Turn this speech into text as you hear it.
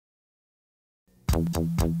Hey,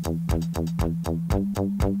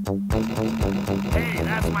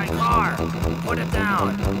 that's my car! Put it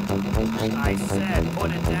down! I said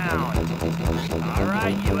put it down!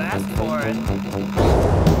 Alright, you asked for it!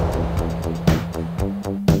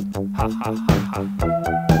 Ha ha ha ha!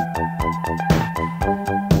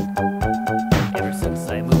 Ever since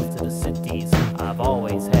I moved to the cities, I've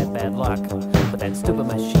always had bad luck. But that stupid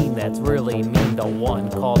machine that's really mean, the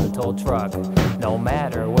one called the tow truck. No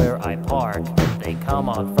matter where I park, they come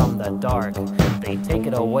out from the dark. They take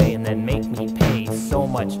it away and then make me pay so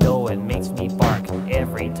much dough it makes me bark.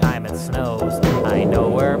 Every time it snows, I know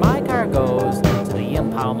where my car goes. To the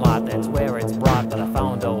impound lot, that's where it's brought. But I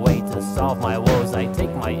found a way to solve my woes. I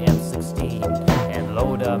take my M16 and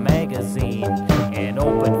load a magazine and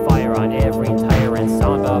open fire on every tire and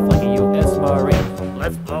sound off like a U.S. Marine.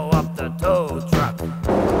 Let's blow up the tow truck.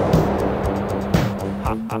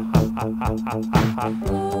 Ha ha ha ha ha ha ha ha.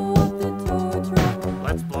 Blow up the tow truck.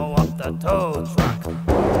 Let's blow up the tow truck.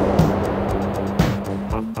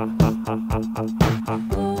 Ha ha ha ha ha ha ha.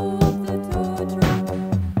 Blow up the tow truck.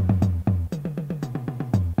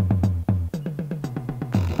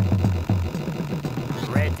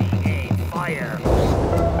 Ready, aim, fire.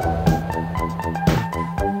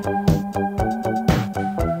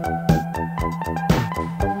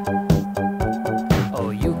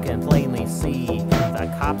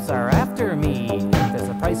 Cops are after me. There's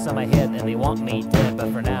a price on my head and they want me dead,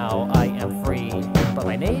 but for now I am free. But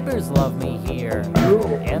my neighbors love me here,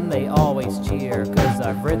 and they always cheer, cause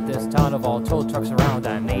I've rid this town of all tow trucks around.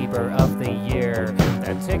 I'm neighbor of the year.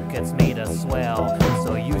 The tickets made a swell,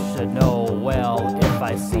 so you should know well. If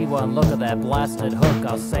I see one, look at that blasted hook,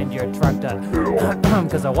 I'll send your truck to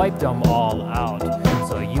cause I wiped them all out.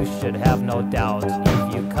 So you should have no doubt.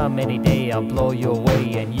 If you come any day, I'll blow you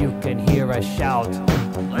away and you can hear a shout.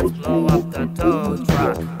 Let's blow up the tow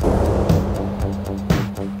truck.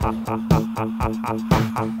 Ha ha ha ha ha ha ha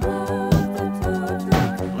ha.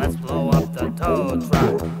 Let's blow up the tow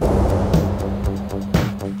truck.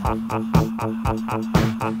 Ha ha ha ha ha ha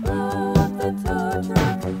ha. Blow up the tow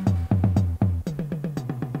truck.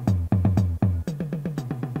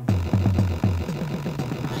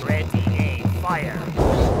 Ready, aim, fire.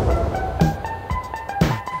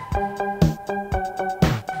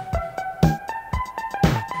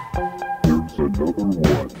 Another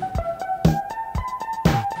one.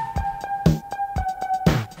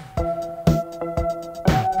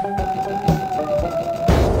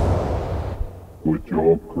 Good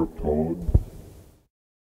job, Krypton.